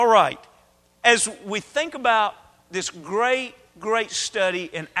All right, as we think about this great study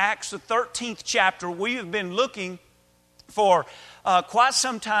in Acts, the 13th chapter, we have been looking for quite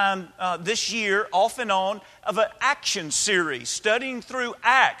some time this year, off and on, of an action series, studying through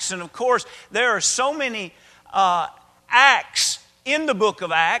Acts. And of course, there are so many acts in the book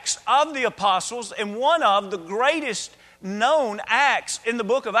of Acts of the apostles, and one of the greatest known acts in the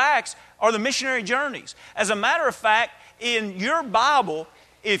book of Acts are the missionary journeys. As a matter of fact, in your Bible,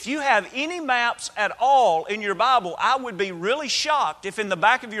 if you have any maps at all in your Bible, I would be really shocked if in the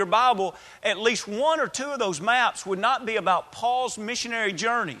back of your Bible, at least one or two of those maps would not be about Paul's missionary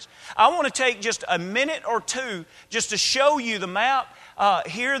journeys. I want to take just a minute or two just to show you the map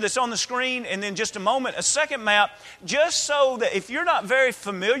here that's on the screen, and then just a moment, a second map, just so that if you're not very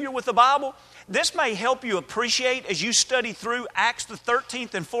familiar with the Bible, this may help you appreciate as you study through Acts the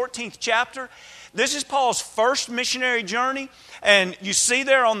 13th and 14th chapter. This is Paul's first missionary journey, and you see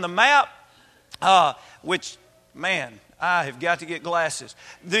there on the map, which, man, I have got to get glasses.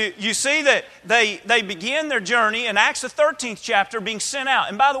 You see that they begin their journey in Acts the 13th chapter being sent out.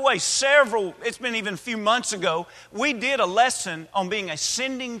 And by the way, it's been even a few months ago, we did a lesson on being a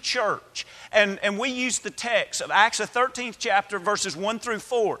sending church. And we used the text of Acts the 13th chapter, verses 1 through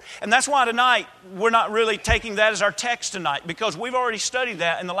 4. And that's why tonight, we're not really taking that as our text tonight, because we've already studied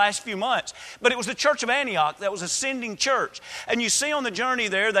that in the last few months. But it was the church of Antioch that was a sending church. And you see on the journey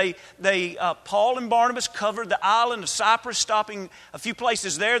there, Paul and Barnabas covered the island of Cyprus, stopping a few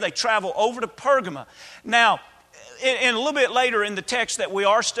places there. They travel over to Pergama. Now, and a little bit later in the text that we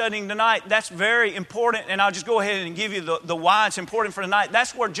are studying tonight, that's very important, and I'll just go ahead and give you the why it's important for tonight.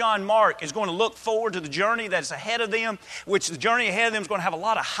 That's where John Mark is going to look forward to the journey that's ahead of them, which the journey ahead of them is going to have a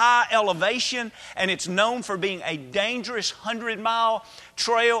lot of high elevation, and it's known for being a dangerous 100-mile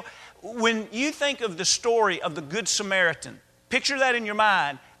trail. When you think of the story of the Good Samaritan, picture that in your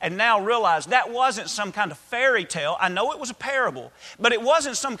mind, and now realize that wasn't some kind of fairy tale. I know it was a parable, but it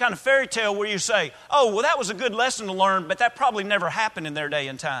wasn't some kind of fairy tale where you say, oh, well, that was a good lesson to learn, but that probably never happened in their day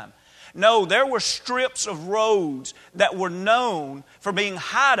and time. No, there were strips of roads that were known for being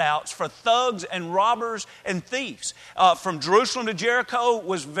hideouts for thugs and robbers and thieves. From Jerusalem to Jericho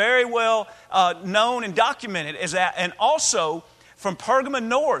was very well known and documented as that. And also from Pergama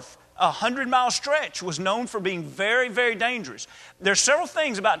north, a 100-mile stretch was known for being very, very dangerous. There's several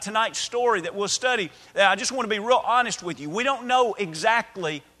things about tonight's story that we'll study that I just want to be real honest with you. We don't know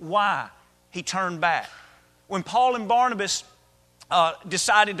exactly why he turned back. When Paul and Barnabas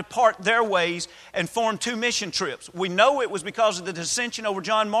decided to part their ways and form two mission trips, we know it was because of the dissension over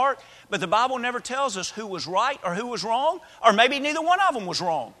John Mark, but the Bible never tells us who was right or who was wrong, or maybe neither one of them was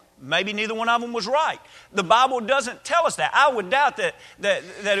wrong. Maybe neither one of them was right. The Bible doesn't tell us that. I would doubt that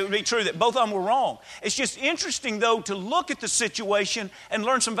it would be true that both of them were wrong. It's just interesting, though, to look at the situation and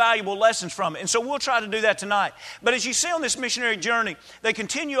learn some valuable lessons from it. And so we'll try to do that tonight. But as you see on this missionary journey, they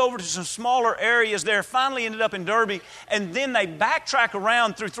continue over to some smaller areas there, finally ended up in Derbe, and then they backtrack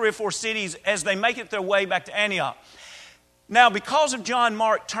around through 3 or 4 cities as they make it their way back to Antioch. Now, because of John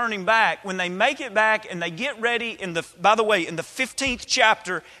Mark turning back, when they make it back and they get ready, by the way, in the 15th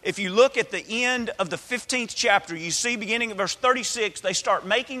chapter, if you look at the end of the 15th chapter, you see beginning at verse 36, they start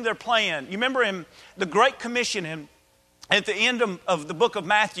making their plan. You remember in the Great Commission at the end of the book of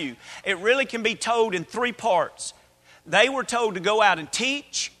Matthew, it really can be told in 3 parts. They were told to go out and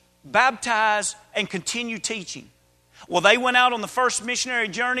teach, baptize, and continue teaching. Well, they went out on the first missionary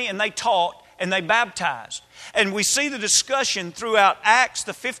journey and they taught and they baptized. And we see the discussion throughout Acts,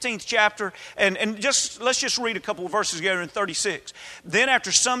 the 15th chapter, and let's just read a couple of verses together in 36. Then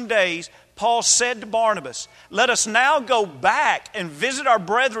after some days, Paul said to Barnabas, let us now go back and visit our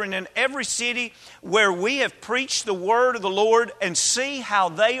brethren in every city where we have preached the word of the Lord and see how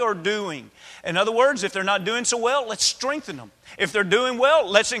they are doing. In other words, if they're not doing so well, let's strengthen them. If they're doing well,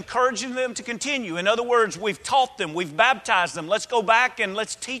 let's encourage them to continue. In other words, we've taught them, we've baptized them. Let's go back and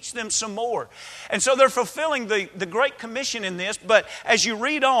let's teach them some more. And so they're fulfilling the Great Commission in this. But as you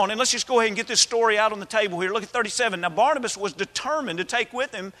read on, and let's just go ahead and get this story out on the table here. Look at 37. Now Barnabas was determined to take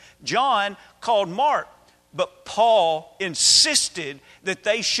with him John, called Mark. But Paul insisted that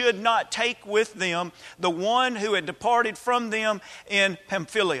they should not take with them the one who had departed from them in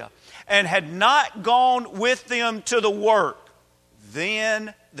Pamphylia and had not gone with them to the work.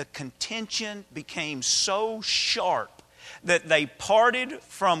 Then the contention became so sharp that they parted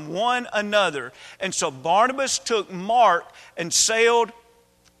from one another. And so Barnabas took Mark and sailed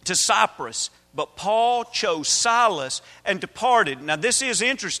to Cyprus. But Paul chose Silas and departed. Now this is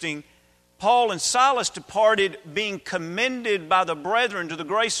interesting. Paul and Silas departed being commended by the brethren to the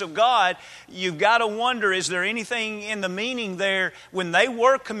grace of God, you've got to wonder, is there anything in the meaning there when they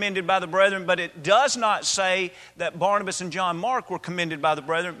were commended by the brethren, but it does not say that Barnabas and John Mark were commended by the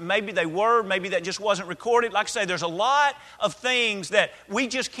brethren. Maybe they were, maybe that just wasn't recorded. Like I say, there's a lot of things that we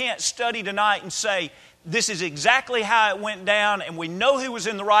just can't study tonight and say, this is exactly how it went down, and we know who was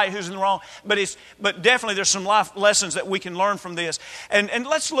in the right, who's in the wrong, but definitely there's some life lessons that we can learn from this. And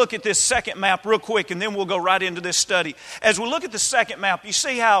let's look at this second map real quick, and then we'll go right into this study. As we look at the second map, you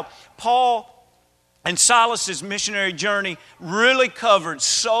see how Paul and Silas's missionary journey really covered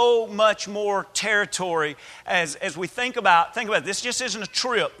so much more territory as we think about it. This just isn't a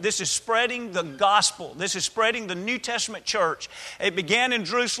trip. This is spreading the gospel. This is spreading the New Testament church. It began in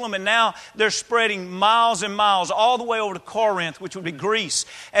Jerusalem, and now they're spreading miles and miles all the way over to Corinth, which would be Greece.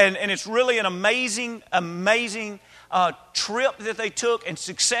 And it's really an amazing trip that they took and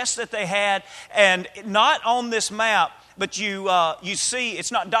success that they had. And not on this map, but you see,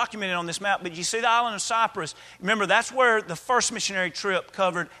 it's not documented on this map, but you see the island of Cyprus. Remember, that's where the first missionary trip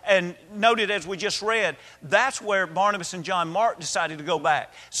covered, and noted as we just read, that's where Barnabas and John Mark decided to go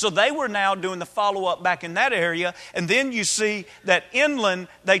back. So they were now doing the follow-up back in that area, and then you see that inland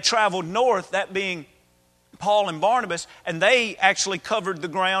they traveled north, that being Paul and Barnabas, and they actually covered the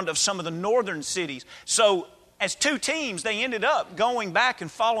ground of some of the northern cities. So as two teams, they ended up going back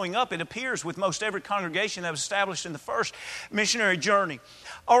and following up, it appears, with most every congregation that was established in the first missionary journey.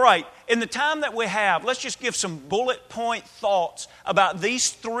 All right, in the time that we have, let's just give some bullet point thoughts about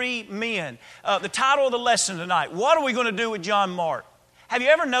these three men. The title of the lesson tonight, what are we going to do with John Mark? Have you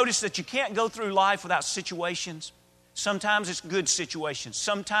ever noticed that you can't go through life without situations? Sometimes it's good situations.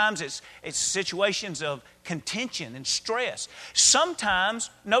 Sometimes it's situations of contention and stress. Sometimes,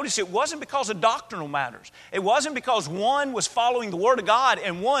 notice it wasn't because of doctrinal matters. It wasn't because one was following the Word of God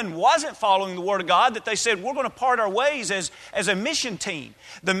and one wasn't following the Word of God that they said, we're going to part our ways as a mission team.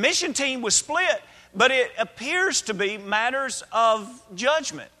 The mission team was split, but it appears to be matters of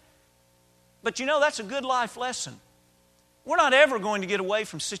judgment. But you know, that's a good life lesson. We're not ever going to get away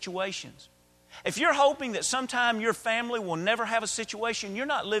from situations. If you're hoping that sometime your family will never have a situation, you're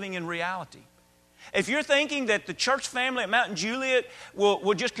not living in reality. If you're thinking that the church family at Mount Juliet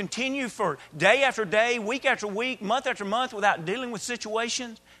will just continue for day after day, week after week, month after month without dealing with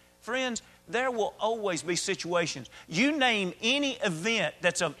situations, friends, there will always be situations. You name any event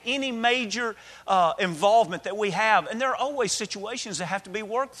that's of any major involvement that we have, and there are always situations that have to be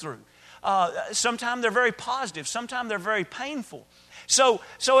worked through. Sometimes they're very positive, sometimes they're very painful. So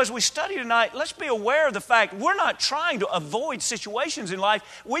as we study tonight, let's be aware of the fact we're not trying to avoid situations in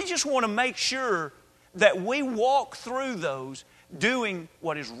life. We just want to make sure that we walk through those doing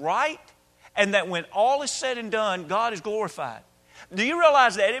what is right, and that when all is said and done, God is glorified. Do you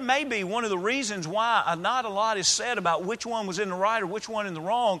realize that it may be one of the reasons why not a lot is said about which one was in the right or which one in the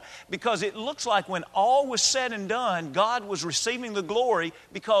wrong? Because it looks like when all was said and done, God was receiving the glory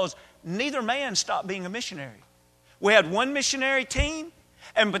because neither man stopped being a missionary. We had one missionary team,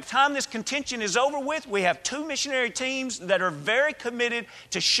 and by the time this contention is over with, we have two missionary teams that are very committed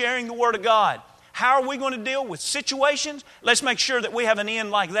to sharing the Word of God. How are we going to deal with situations? Let's make sure that we have an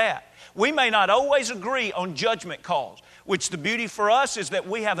end like that. We may not always agree on judgment calls, which the beauty for us is that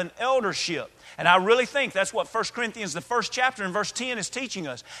we have an eldership. And I really think that's what 1 Corinthians, the first chapter in verse 10 is teaching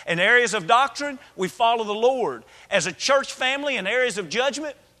us. In areas of doctrine, we follow the Lord. As a church family, in areas of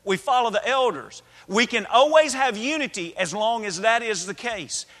judgment, we follow the elders. We can always have unity as long as that is the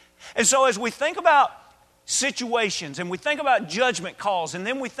case. And so as we think about situations and we think about judgment calls and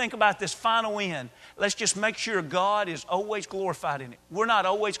then we think about this final end, let's just make sure God is always glorified in it. We're not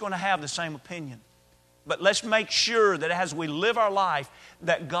always going to have the same opinion. But let's make sure that as we live our life,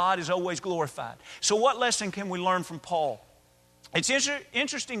 that God is always glorified. So what lesson can we learn from Paul? It's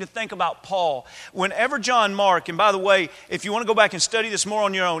interesting to think about Paul. Whenever John Mark, and by the way, if you want to go back and study this more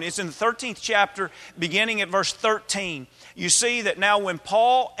on your own, it's in the 13th chapter, beginning at verse 13. You see that now when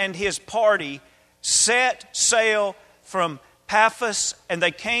Paul and his party set sail from Paphos, and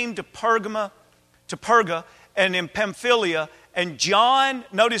they came to Perga, and in Pamphylia, and John,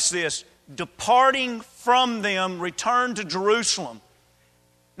 notice this, departing from them, returned to Jerusalem.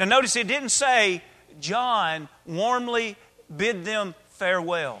 Now notice it didn't say John warmly bid them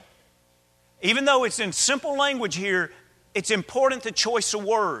farewell. Even though it's in simple language here, it's important the choice of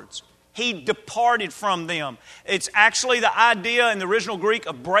words. He departed from them. It's actually the idea in the original Greek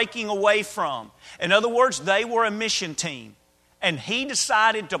of breaking away from. In other words, they were a mission team. And he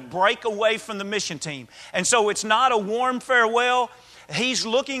decided to break away from the mission team. And so it's not a warm farewell. He's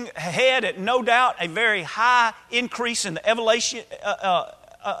looking ahead at, no doubt, a very high increase in the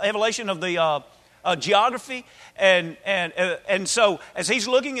evaluation of the geography. And so as he's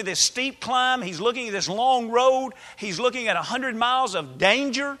looking at this steep climb, he's looking at this long road, he's looking at 100 miles of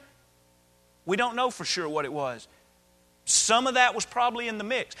danger. We don't know for sure what it was. Some of that was probably in the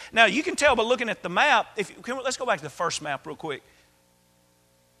mix. Now, you can tell by looking at the map. Let's go back to the first map real quick.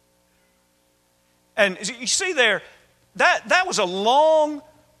 And you see there, that was a long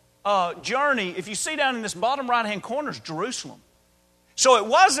journey. If you see down in this bottom right-hand corner is Jerusalem. So it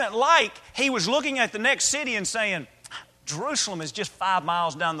wasn't like he was looking at the next city and saying, Jerusalem is just 5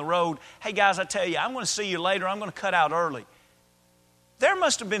 miles down the road. Hey, guys, I tell you, I'm going to see you later. I'm going to cut out early. There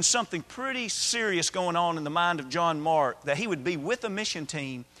must have been something pretty serious going on in the mind of John Mark that he would be with a mission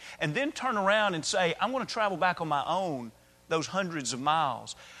team and then turn around and say, I'm going to travel back on my own those hundreds of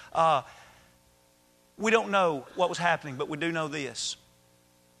miles. We don't know what was happening, but we do know this.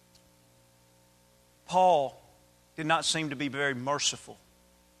 Paul did not seem to be very merciful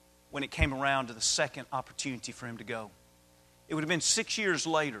when it came around to the second opportunity for him to go. It would have been 6 years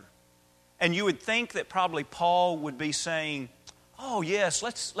later. And you would think that probably Paul would be saying, oh yes,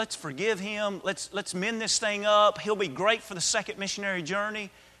 let's forgive him. Let's mend this thing up. He'll be great for the second missionary journey.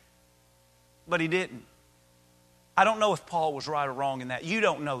 But he didn't. I don't know if Paul was right or wrong in that. You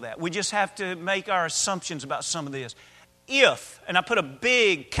don't know that. We just have to make our assumptions about some of this. If, and I put a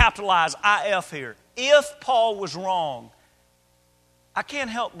big capitalized IF here, if Paul was wrong, I can't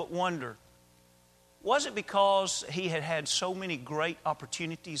help but wonder, was it because he had had so many great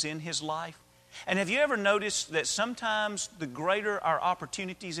opportunities in his life? And have you ever noticed that sometimes the greater our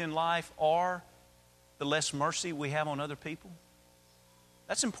opportunities in life are, the less mercy we have on other people?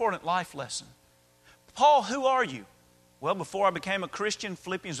 That's an important life lesson. Paul, who are you? Well, before I became a Christian,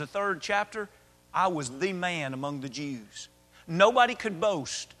 Philippians the 3rd chapter, I was the man among the Jews. Nobody could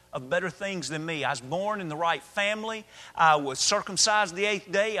boast of better things than me. I was born in the right family. I was circumcised the 8th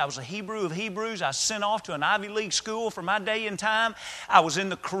day. I was a Hebrew of Hebrews. I was sent off to an Ivy League school for my day and time. I was in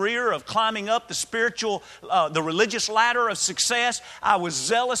the career of climbing up the religious ladder of success. I was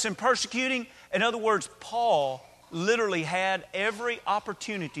zealous in persecuting. In other words, Paul literally had every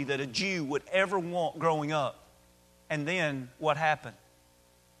opportunity that a Jew would ever want growing up. And then what happened?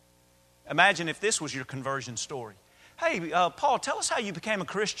 Imagine if this was your conversion story. Hey, Paul, tell us how you became a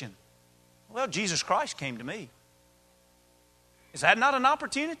Christian. Well, Jesus Christ came to me. Is that not an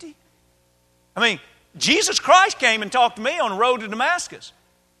opportunity? I mean, Jesus Christ came and talked to me on the road to Damascus.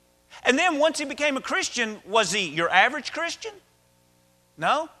 And then once he became a Christian, was he your average Christian?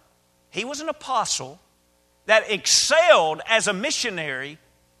 No. He was an apostle that excelled as a missionary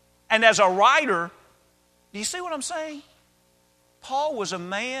and as a writer. Do you see what I'm saying? Paul was a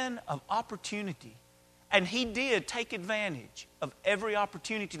man of opportunity. And he did take advantage of every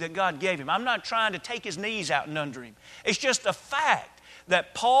opportunity that God gave him. I'm not trying to take his knees out and under him. It's just a fact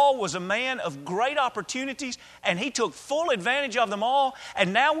that Paul was a man of great opportunities and he took full advantage of them all.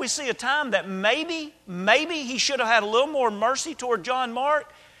 And now we see a time that maybe he should have had a little more mercy toward John Mark.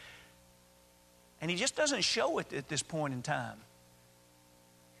 And he just doesn't show it at this point in time.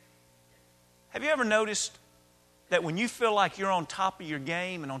 Have you ever noticed that when you feel like you're on top of your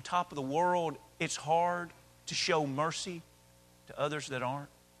game and on top of the world, it's hard to show mercy to others that aren't?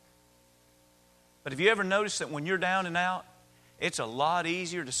 But have you ever noticed that when you're down and out, it's a lot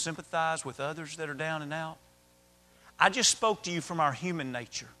easier to sympathize with others that are down and out? I just spoke to you from our human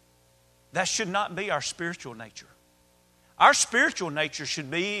nature. That should not be our spiritual nature. Our spiritual nature should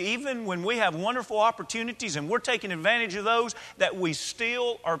be, even when we have wonderful opportunities and we're taking advantage of those, that we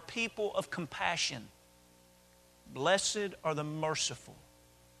still are people of compassion. Blessed are the merciful,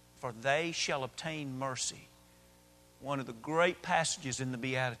 for they shall obtain mercy. One of the great passages in the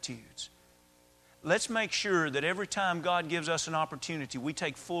Beatitudes. Let's make sure that every time God gives us an opportunity, we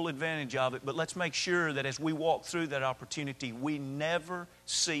take full advantage of it, but let's make sure that as we walk through that opportunity, we never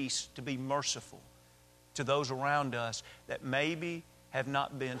cease to be merciful to those around us that maybe have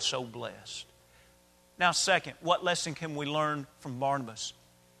not been so blessed. Now, second, what lesson can we learn from Barnabas?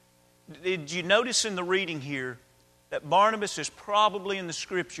 Did you notice in the reading here that Barnabas is probably in the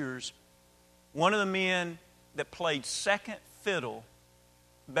Scriptures one of the men that played second fiddle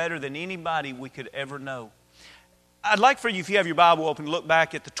better than anybody we could ever know? I'd like for you, if you have your Bible open, to look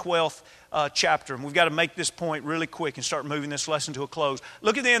back at the 12th chapter. And we've got to make this point really quick and start moving this lesson to a close.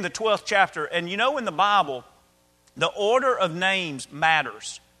 Look at the end of the 12th chapter. And you know in the Bible, the order of names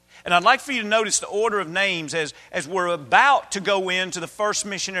matters. And I'd like for you to notice the order of names as we're about to go into the first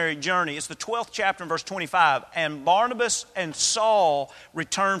missionary journey. It's the 12th chapter in verse 25. And Barnabas and Saul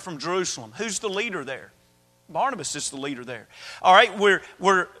returned from Jerusalem. Who's the leader there? Barnabas is the leader there. All right,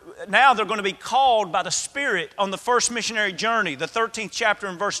 now they're going to be called by the Spirit on the first missionary journey, the 13th chapter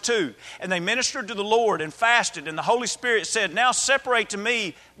and verse 2. And they ministered to the Lord and fasted, and the Holy Spirit said, now separate to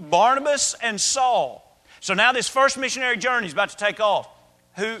me Barnabas and Saul. So now this first missionary journey is about to take off.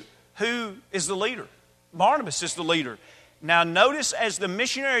 Who is the leader? Barnabas is the leader. Now notice as the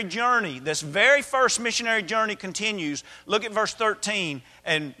missionary journey, this very first missionary journey continues, look at verse 13,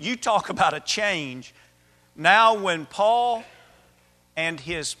 and you talk about a change. Now when Paul and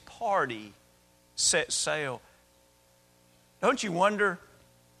his party set sail, don't you wonder,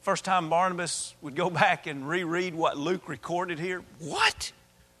 first time Barnabas would go back and reread what Luke recorded here? What?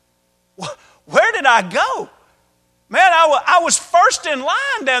 Where did I go? Man, I was first in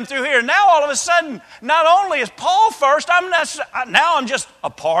line down through here. Now all of a sudden, not only is Paul first, now I'm just a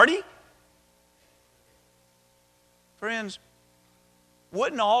party. Friends,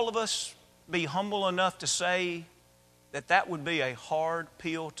 wouldn't all of us be humble enough to say that would be a hard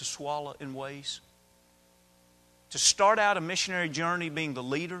pill to swallow in ways? To start out a missionary journey being the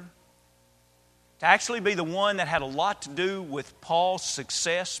leader, to actually be the one that had a lot to do with Paul's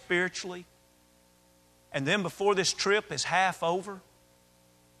success spiritually, and then before this trip is half over,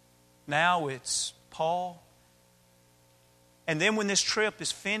 now it's Paul. And then when this trip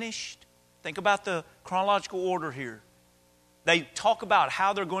is finished, think about the chronological order here. They talk about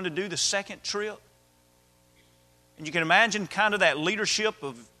how they're going to do the second trip. And you can imagine kind of that leadership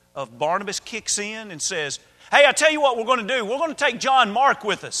of Barnabas kicks in and says, hey, I tell you what we're going to do. We're going to take John Mark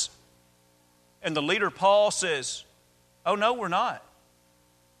with us. And the leader, Paul, says, oh, no, we're not.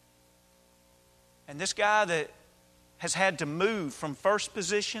 And this guy that has had to move from first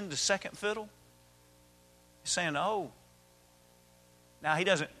position to second fiddle is saying, oh. Now,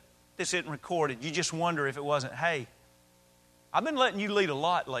 this isn't recorded. You just wonder if it wasn't, hey, I've been letting you lead a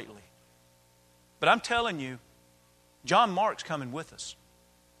lot lately. But I'm telling you, John Mark's coming with us.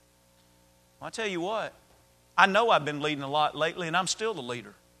 Well, I tell you what, I know I've been leading a lot lately, and I'm still the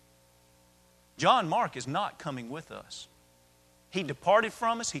leader. John Mark is not coming with us. He departed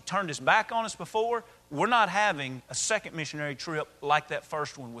from us. He turned his back on us before. We're not having a second missionary trip like that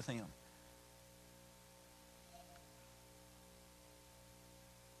first one with him.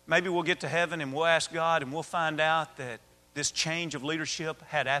 Maybe we'll get to heaven and we'll ask God and we'll find out that this change of leadership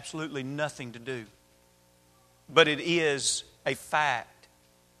had absolutely nothing to do. But it is a fact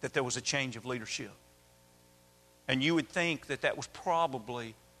that there was a change of leadership. And you would think that was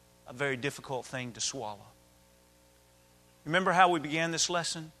probably a very difficult thing to swallow. Remember how we began this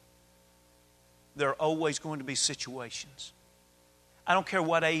lesson? There are always going to be situations. I don't care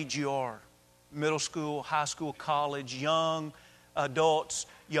what age you are, middle school, high school, college, young adults,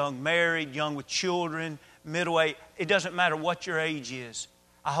 young married, young with children, middle age. It doesn't matter what your age is.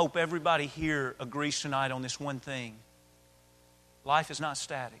 I hope everybody here agrees tonight on this one thing. Life is not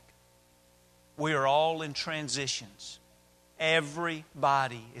static. We are all in transitions.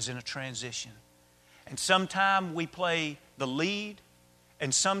 Everybody is in a transition. And sometime we play the lead,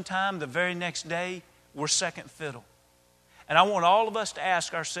 and sometime the very next day we're second fiddle. And I want all of us to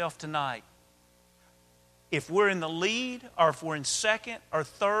ask ourselves tonight, if we're in the lead, or if we're in second, or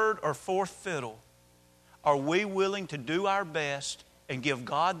third, or fourth fiddle, are we willing to do our best and give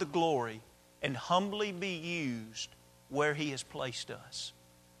God the glory and humbly be used where He has placed us?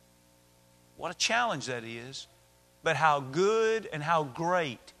 What a challenge that is, but how good and how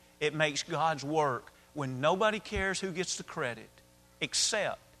great it makes God's work when nobody cares who gets the credit,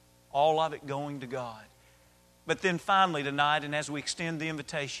 except all of it going to God. But then finally tonight, and as we extend the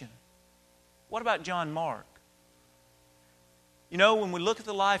invitation, what about John Mark? You know, when we look at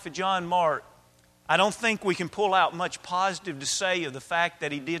the life of John Mark, I don't think we can pull out much positive to say of the fact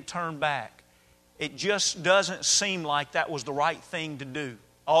that he did turn back. It just doesn't seem like that was the right thing to do.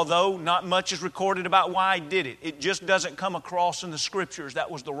 Although not much is recorded about why he did it. It just doesn't come across in the Scriptures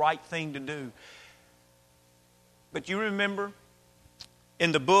that was the right thing to do. But you remember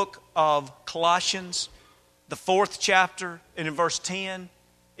in the book of Colossians, the 4th chapter, and in verse 10,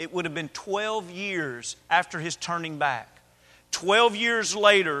 it would have been 12 years after his turning back. 12 years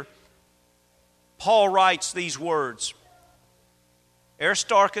later, Paul writes these words,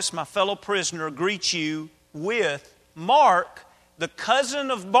 Aristarchus, my fellow prisoner, greets you with Mark, the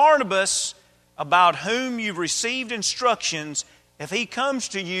cousin of Barnabas, about whom you've received instructions. If he comes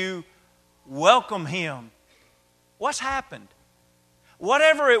to you, welcome him. What's happened?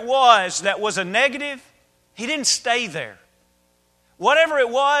 Whatever it was that was a negative, he didn't stay there. Whatever it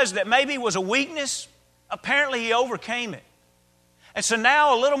was that maybe was a weakness, apparently he overcame it. And so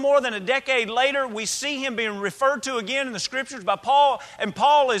now, a little more than a decade later, we see him being referred to again in the Scriptures by Paul, and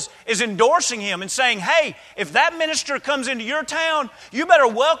Paul is endorsing him and saying, hey, if that minister comes into your town, you better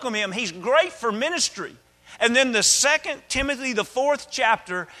welcome him. He's great for ministry. And then the 2 Timothy, the 4th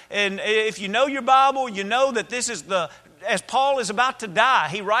chapter, and if you know your Bible, you know that this is as Paul is about to die,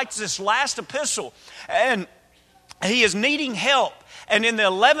 he writes this last epistle, and he is needing help. And in the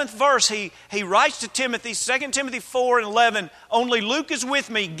 11th verse, he writes to Timothy, 2 Timothy 4:11, only Luke is with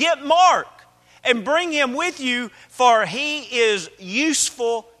me. Get Mark and bring him with you, for he is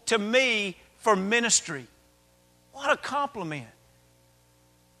useful to me for ministry. What a compliment.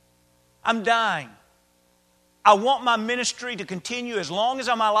 I'm dying. I want my ministry to continue as long as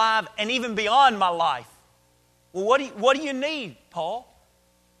I'm alive and even beyond my life. Well, what do you need, Paul?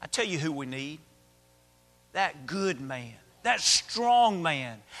 I tell you who we need. That good man. That strong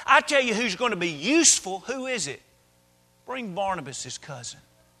man. I tell you who's going to be useful. Who is it? Bring Barnabas, his cousin.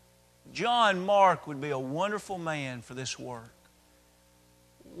 John Mark would be a wonderful man for this work.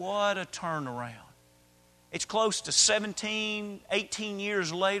 What a turnaround. It's close to 17, 18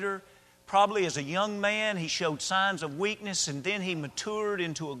 years later. Probably as a young man, he showed signs of weakness, and then he matured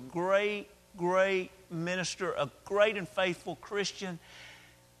into a great, great minister, a great and faithful Christian.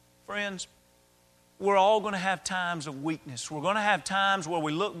 Friends, we're all going to have times of weakness. We're going to have times where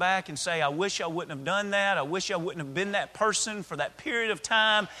we look back and say, I wish I wouldn't have done that. I wish I wouldn't have been that person for that period of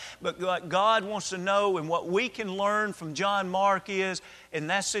time. But what God wants to know and what we can learn from John Mark is, in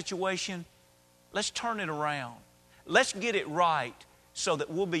that situation, let's turn it around. Let's get it right so that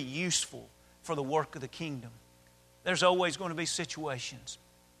we'll be useful for the work of the kingdom. There's always going to be situations.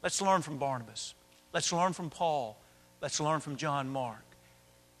 Let's learn from Barnabas. Let's learn from Paul. Let's learn from John Mark.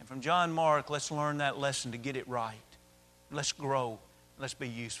 And from John Mark, let's learn that lesson to get it right. Let's grow. Let's be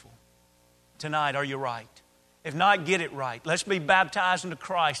useful. Tonight, are you right? If not, get it right. Let's be baptized into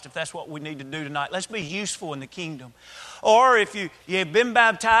Christ if that's what we need to do tonight. Let's be useful in the kingdom. Or if you've been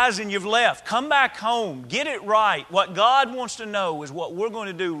baptized and you've left, come back home. Get it right. What God wants to know is what we're going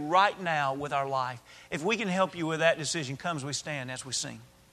to do right now with our life. If we can help you with that decision, come as we stand as we sing.